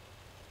 right?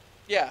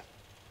 Yeah.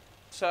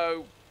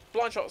 So,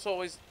 blind shot's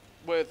always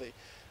worthy.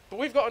 But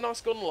we've got a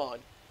nice gun line.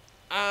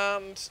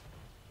 And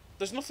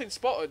there's nothing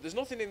spotted. There's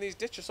nothing in these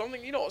ditches. So I'm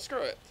thinking, you know what,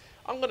 screw it.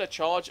 I'm going to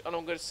charge, and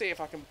I'm going to see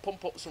if I can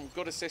pump up some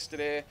good assisted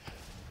here.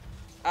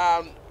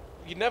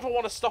 You never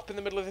want to stop in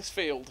the middle of this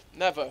field.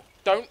 Never.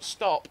 Don't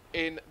stop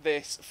in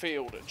this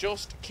field.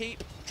 Just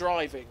keep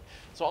driving.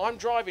 So I'm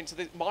driving to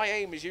this. My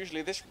aim is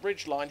usually this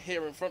ridge line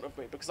here in front of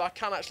me, because I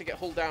can actually get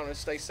hulled down and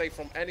stay safe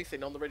from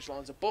anything on the ridge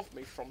lines above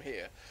me from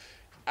here.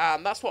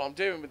 And that's what I'm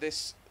doing with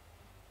this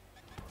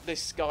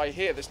guy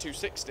here, this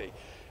 260.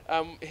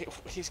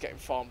 He's getting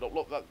farmed up.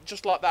 Look,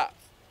 just like that.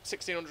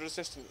 1600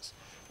 assistance.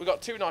 We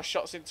got 2 nice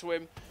shots into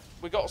him.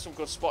 We got some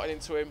good spotting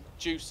into him.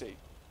 Juicy.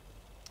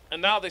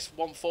 And now this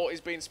 140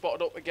 is being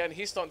spotted up again.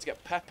 He's starting to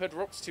get peppered.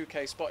 We're up to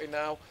 2k spotting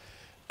now.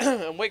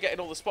 And we're getting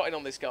all the spotting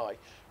on this guy,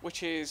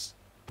 which is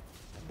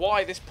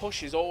why this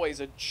push is always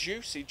a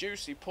juicy,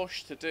 juicy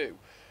push to do.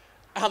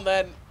 And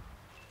then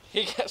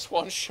he gets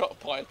one shot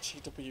by a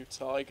GW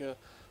Tiger.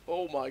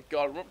 Oh my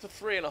god, we're up to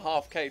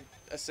 3.5k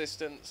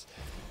assistance.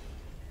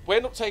 We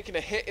end up taking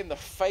a hit in the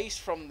face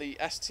from the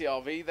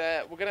STRV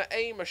there. We're going to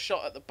aim a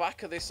shot at the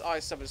back of this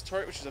IS-7's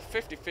turret, which is a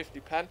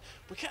 50-50 pen.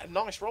 We get a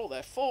nice roll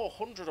there,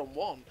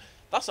 401.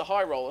 That's a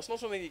high roll. That's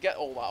not something you get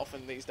all that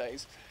often these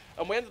days.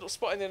 And we ended up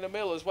spotting in a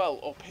mill as well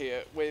up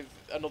here with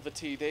another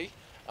TD.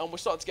 And we're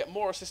starting to get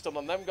more assist on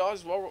them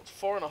guys as well. We're up to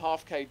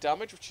 4.5k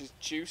damage, which is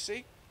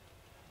juicy.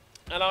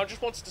 And I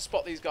just wanted to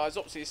spot these guys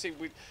up. So you see,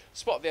 we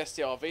spot the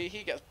STRV.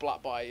 He gets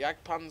blacked by a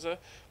Jagdpanzer,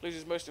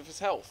 loses most of his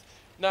health.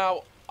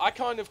 Now, I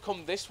kind of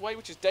come this way,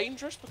 which is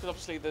dangerous, because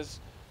obviously there's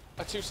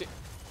a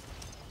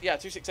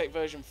 268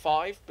 version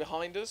 5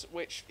 behind us,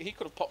 which he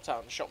could have popped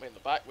out and shot me in the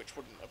back, which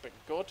wouldn't have been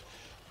good.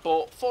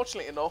 But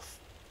fortunately enough,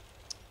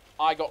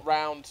 I got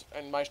round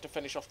and managed to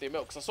finish off the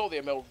Emil, because I saw the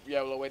Emil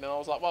YOLO in, and I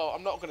was like, well,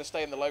 I'm not going to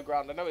stay in the low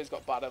ground. I know he's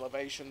got bad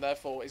elevation,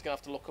 therefore he's going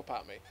to have to look up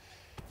at me.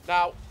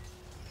 Now,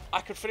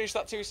 I could finish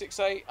that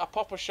 268. I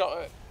pop a shot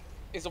at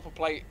his upper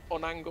plate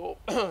unangled,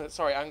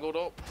 sorry, angled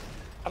up.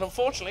 And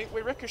unfortunately,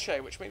 we ricochet,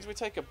 which means we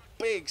take a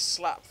big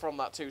slap from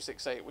that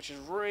 268, which is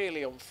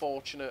really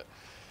unfortunate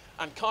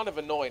and kind of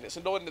annoying. It's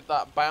annoying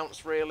that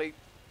bounce, really.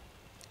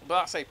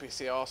 But that's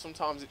APCR.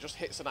 Sometimes it just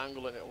hits an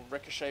angle and it'll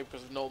ricochet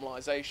because of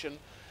normalization.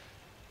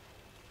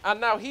 And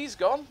now he's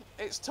gone.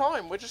 It's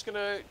time. We're just going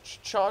to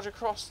charge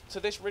across to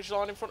this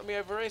ridgeline in front of me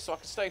over here so I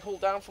can stay hull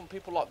down from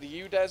people like the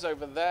UDES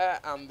over there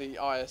and the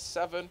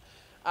IS-7.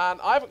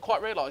 And I haven't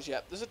quite realised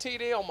yet, there's a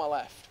TD on my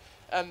left.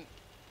 And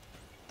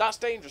that's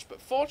dangerous,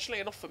 but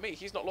fortunately enough for me,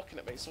 he's not looking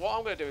at me. So what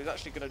I'm going to do is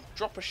actually going to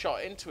drop a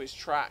shot into his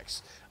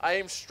tracks. I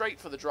aim straight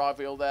for the drive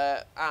wheel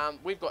there, and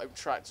we've got him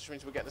tracked, which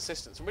means we're getting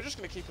assistance. And we're just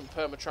going to keep him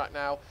perma-track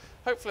now.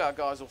 Hopefully our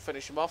guys will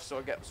finish him off so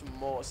I get some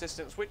more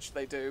assistance, which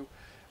they do.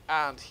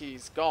 And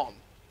he's gone.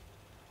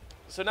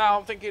 So now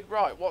I'm thinking,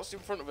 right, what's in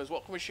front of us?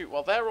 What can we shoot?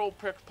 Well, they're all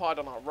preoccupied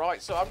on our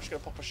right, so I'm just going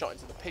to pop a shot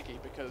into the piggy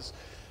because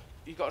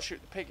you've got to shoot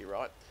the piggy,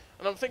 right?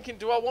 And I'm thinking,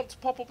 do I want to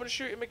pop up and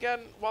shoot him again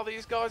while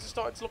these guys are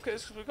starting to look at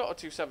us? Because we've got a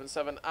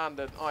 277 and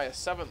an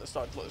IS-7 that's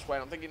starting to look this way.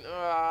 And I'm thinking,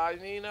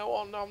 you know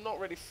what, no, I'm not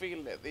really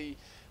feeling it. The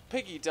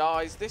piggy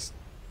dies. This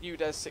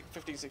UDES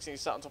 1516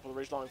 sat on top of the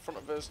ridgeline in front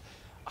of us.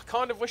 I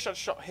kind of wish I'd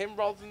shot him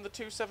rather than the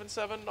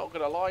 277. Not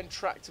going to lie, and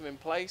tracked him in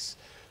place.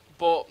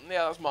 But,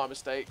 yeah, that's my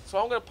mistake. So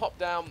I'm going to pop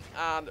down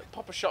and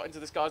pop a shot into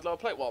this guy's lower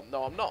plate. Well,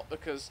 no, I'm not,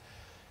 because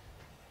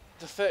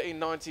the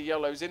 1390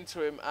 YOLOs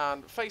into him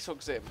and face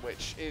hugs him,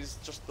 which is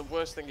just the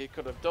worst thing he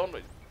could have done.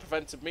 It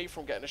prevented me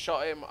from getting a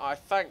shot at him. I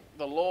thank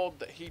the Lord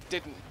that he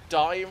didn't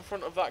die in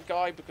front of that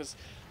guy, because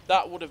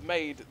that would have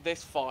made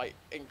this fight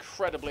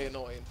incredibly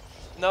annoying.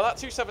 Now that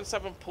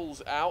 277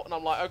 pulls out, and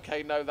I'm like,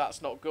 okay, no,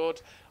 that's not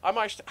good. I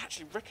managed to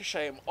actually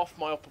ricochet him off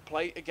my upper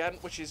plate again,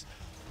 which is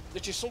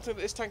something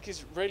that this tank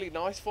is really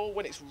nice for.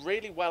 When it's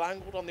really well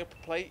angled on the upper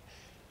plate,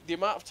 the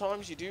amount of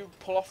times you do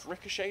pull off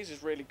ricochets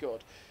is really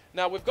good.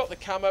 Now we've got the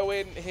camo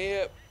in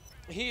here.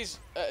 He's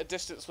at a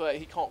distance where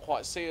he can't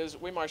quite see us.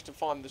 We managed to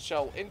find the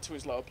shell into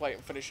his lower plate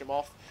and finish him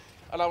off.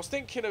 And I was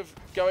thinking of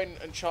going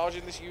and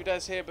charging this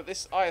UDES here, but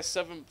this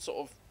IS-7 sort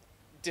of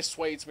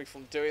dissuades me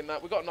from doing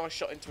that. We got a nice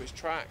shot into his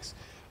tracks,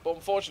 but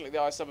unfortunately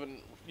the IS-7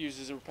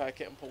 uses a repair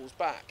kit and pulls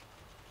back.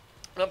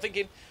 And I'm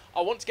thinking, I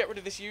want to get rid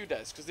of this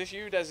UDES, because this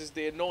UDES is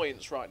the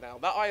annoyance right now.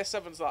 That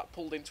IS-7's like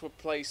pulled into a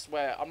place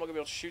where I'm not going to be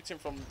able to shoot him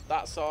from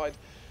that side.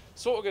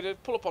 So what we're going to do,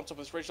 pull up on top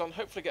of this ridgeline,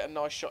 hopefully get a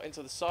nice shot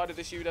into the side of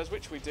this UDES,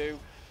 which we do.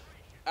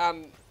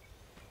 And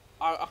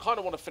I kind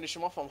of want to finish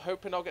him off. I'm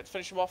hoping I'll get to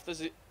finish him off.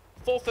 There's a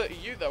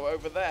 430U though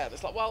over there. And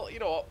it's like, well, you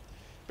know what?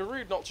 It'd be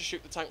rude not to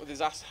shoot the tank with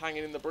his ass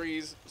hanging in the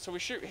breeze. So we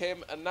shoot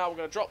him, and now we're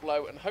going to drop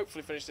low and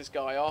hopefully finish this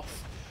guy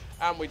off.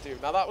 And we do.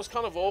 Now that was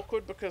kind of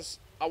awkward because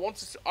I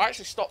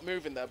actually stopped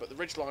moving there, but the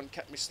ridgeline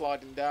kept me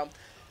sliding down.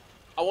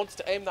 I wanted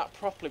to aim that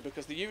properly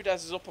because the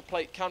UDES's upper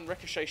plate can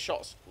ricochet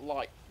shots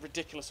like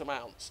ridiculous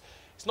amounts.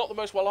 It's not the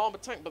most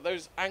well-armoured tank, but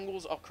those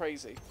angles are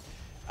crazy.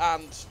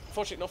 And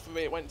fortunately enough for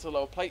me, it went into the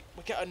lower plate.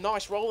 We get a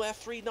nice roll there,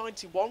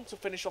 391 to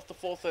finish off the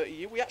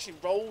 430U. We actually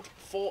rolled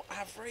 4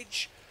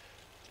 average.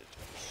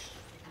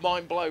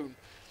 Mind blown.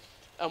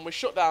 And we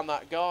shut down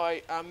that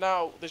guy, and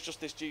now there's just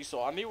this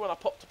G-Saw. I knew when I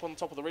popped up on the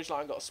top of the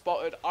ridgeline and got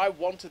spotted, I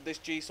wanted this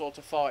G-Saw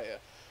to fire.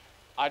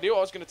 I knew I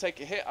was going to take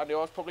a hit, I knew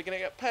I was probably going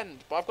to get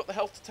penned, but I've got the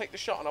health to take the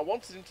shot, and I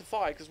wanted him to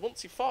fire, because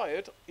once he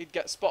fired, he'd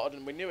get spotted,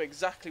 and we knew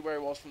exactly where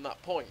he was from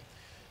that point.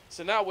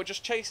 So now we're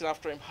just chasing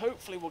after him.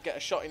 Hopefully we'll get a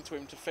shot into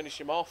him to finish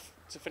him off,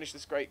 to finish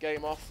this great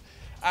game off.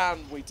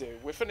 And we do.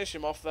 We finish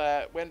him off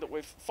there. We end up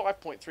with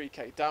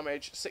 5.3k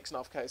damage,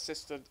 6.5k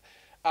assisted,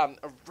 and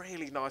a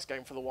really nice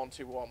game for the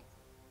 1-2-1.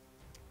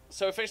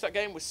 So we finished that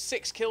game with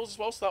 6 kills as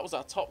well, so that was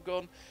our top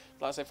gun.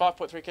 Like I say,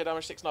 5.3k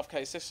damage,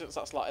 6.5k assistance,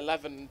 that's like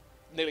 11,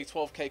 nearly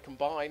 12k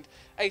combined.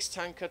 Ace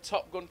tanker,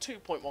 top gun,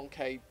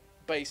 2.1k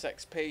base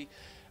XP,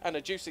 and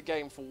a juicy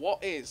game for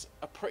what is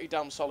a pretty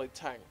damn solid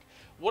tank.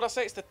 Would I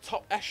say it's the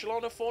top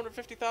echelon of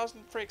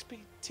 450,000 free XP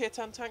tier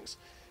 10 tanks?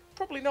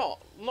 Probably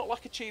not. Not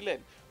like a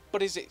Chi-Lin.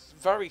 But is it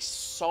very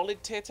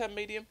solid tier 10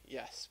 medium?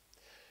 Yes.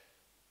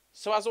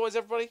 So as always,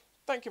 everybody,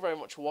 thank you very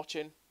much for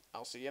watching.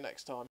 I'll see you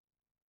next time.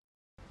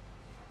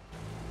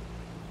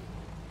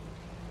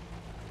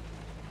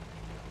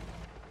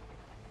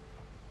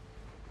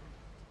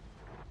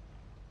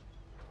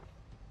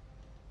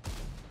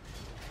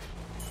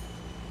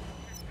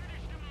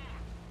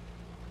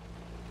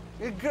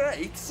 A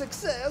great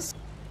success!